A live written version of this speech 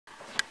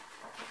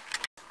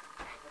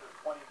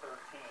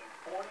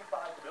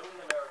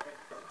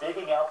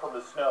digging out from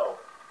the snow.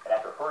 And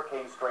after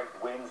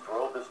hurricane-strength winds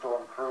drove the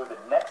storm through, the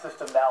next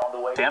system now on the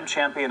way. Dam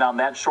champion on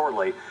that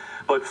shortly.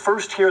 But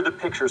first, here are the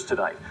pictures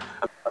tonight.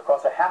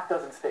 Across a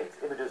half-dozen states,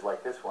 images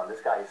like this one.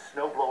 This guy's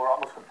snowblower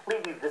almost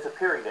completely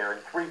disappearing there in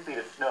 3 feet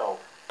of snow.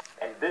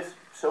 And this,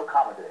 so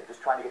common today,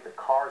 just trying to get the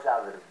cars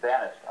out that have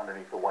vanished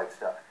underneath the white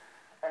stuff.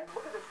 And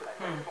look at this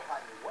tonight.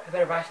 I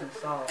better buy some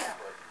salt.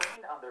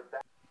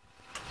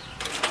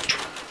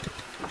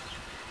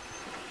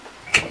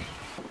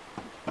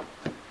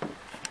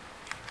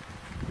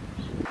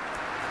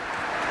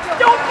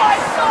 Don't buy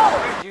salt!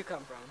 Where did you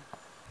come from?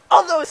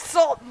 Although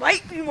salt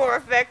might be more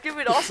effective,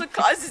 it also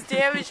causes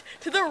damage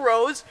to the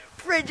roads,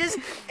 bridges,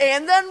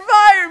 and the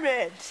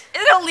environment.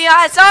 It only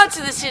adds on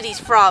to the city's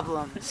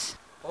problems.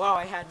 Wow,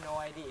 I had no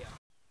idea.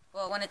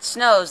 Well, when it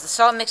snows, the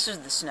salt mixes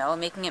with the snow,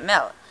 making it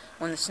melt.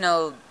 When the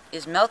snow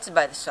is melted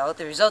by the salt,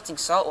 the resulting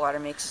salt water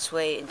makes its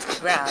way into the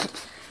ground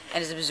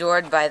and is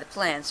absorbed by the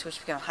plants, which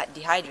become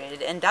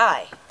dehydrated and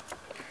die.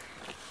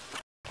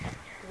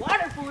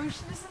 Water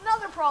pollution is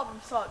another problem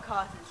salt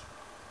causes.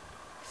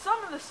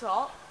 Some of the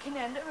salt can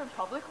end up in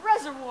public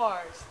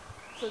reservoirs,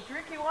 so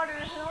drinking water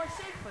isn't always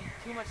safe when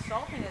too much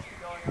salting has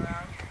been going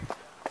around.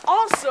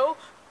 Also,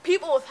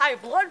 people with high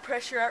blood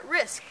pressure are at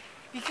risk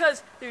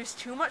because there's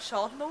too much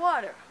salt in the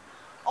water.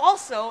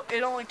 Also,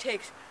 it only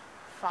takes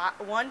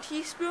 1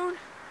 teaspoon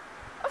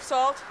of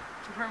salt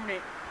to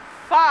permeate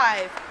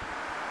 5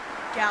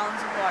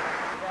 gallons of water.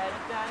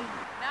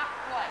 Not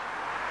quite.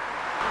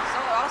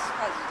 Salt also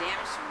causes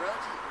damage to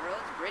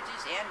roads,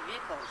 bridges, and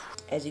vehicles.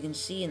 As you can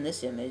see in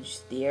this image,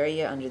 the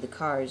area under the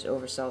car is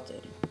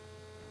oversalted.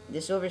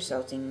 This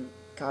oversalting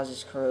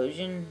causes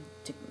corrosion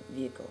to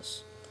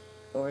vehicles.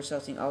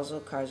 Oversalting also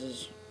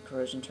causes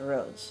corrosion to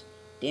roads.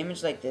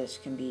 Damage like this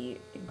can be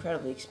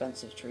incredibly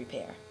expensive to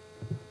repair.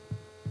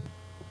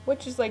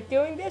 Which is like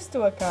doing this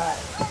to a car.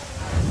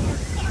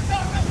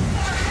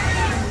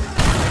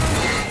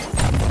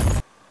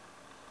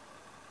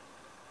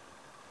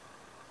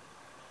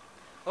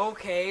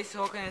 Okay,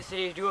 so what can the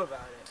city do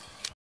about it?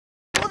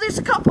 Well, there's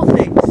a couple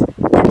things.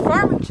 In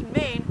Farmington,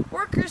 Maine,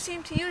 workers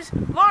seem to use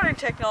modern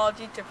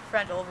technology to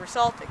prevent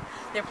oversalting.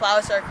 Their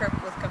plows are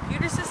equipped with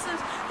computer systems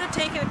that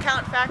take into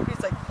account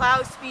factors like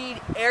plow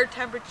speed, air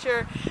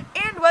temperature,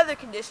 and weather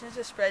conditions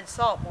to spread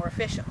salt more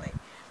efficiently.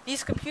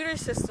 These computer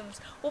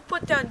systems will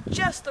put down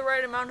just the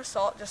right amount of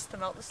salt just to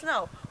melt the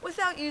snow,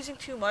 without using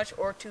too much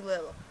or too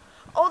little.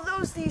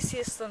 Although these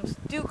systems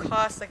do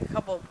cost like a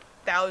couple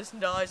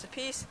 $1,000s a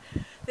piece,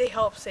 they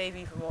help save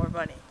even more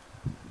money.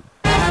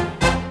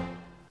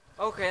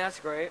 Okay, that's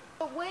great.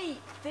 But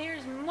wait,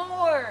 there's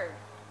more!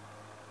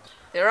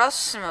 There are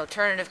also some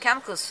alternative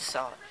chemicals to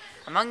salt.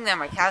 Among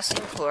them are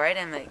calcium chloride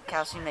and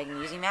calcium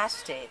magnesium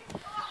acetate.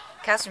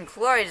 Calcium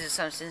chloride is a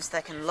substance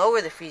that can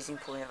lower the freezing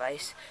point of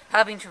ice,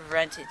 helping to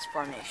prevent its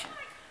formation.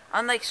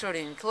 Unlike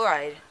sodium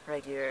chloride,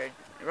 regular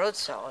road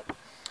salt,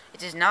 it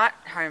does not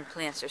harm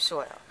plants or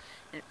soil.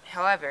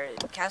 However,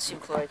 calcium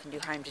chloride can do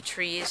harm to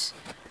trees,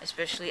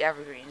 especially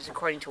evergreens,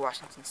 according to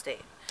Washington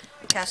State.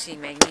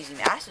 Calcium magnesium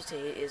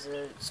acetate is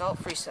a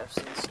salt-free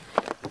substance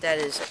that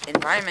is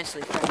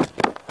environmentally friendly.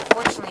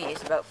 Unfortunately,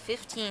 it's about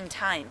 15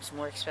 times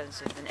more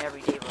expensive than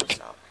everyday road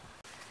salt.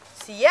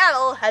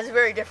 Seattle has a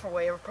very different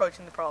way of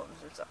approaching the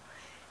problems with snow.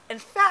 In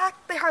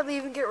fact, they hardly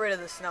even get rid of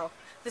the snow.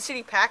 The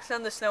city packs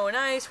down the snow and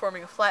ice,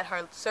 forming a flat,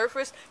 hard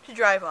surface to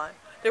drive on.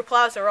 Their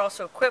plows are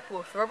also equipped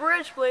with rubber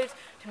edge blades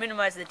to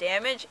minimize the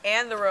damage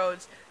and the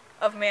roads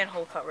of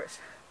manhole covers.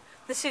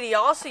 The city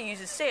also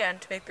uses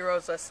sand to make the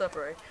roads less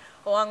slippery,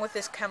 along with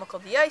this chemical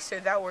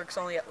de-icer that works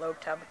only at low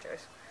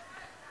temperatures.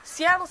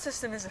 Seattle's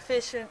system is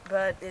efficient,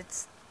 but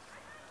it's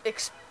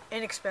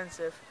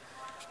inexpensive.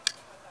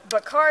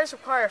 But cars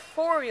require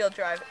four-wheel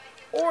drive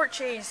or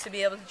chains to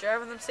be able to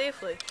drive on them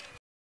safely.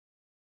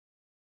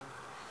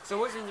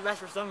 So which is the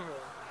best for Somerville?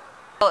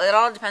 Well, it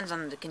all depends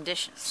on the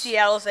conditions.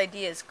 Seattle's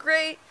idea is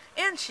great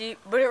and cheap,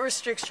 but it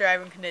restricts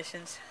driving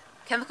conditions.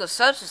 Chemical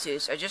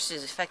substitutes are just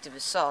as effective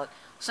as salt,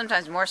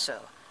 sometimes more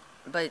so,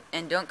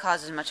 and don't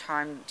cause as much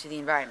harm to the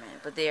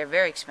environment, but they are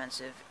very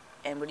expensive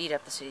and would eat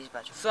up the city's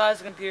budget. So that's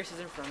a computer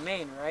system from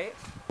Maine, right?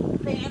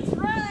 That's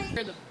right!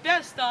 They're the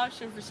best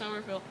option for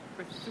Somerville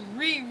for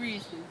 3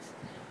 reasons.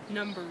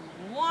 Number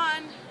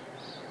 1,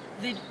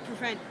 they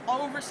prevent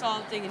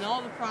oversalting and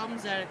all the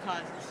problems that it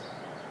causes.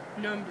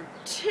 Number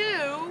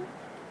 2,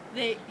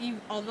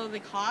 although they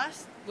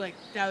cost like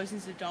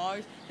thousands of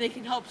dollars, they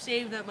can help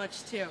save that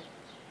much too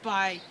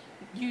by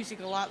using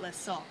a lot less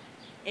salt.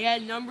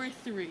 And number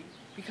 3,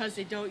 because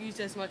they don't use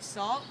as much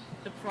salt,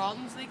 the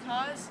problems they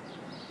cause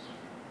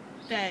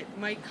that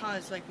might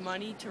cause like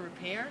money to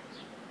repair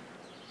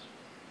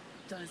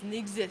doesn't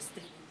exist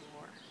anymore.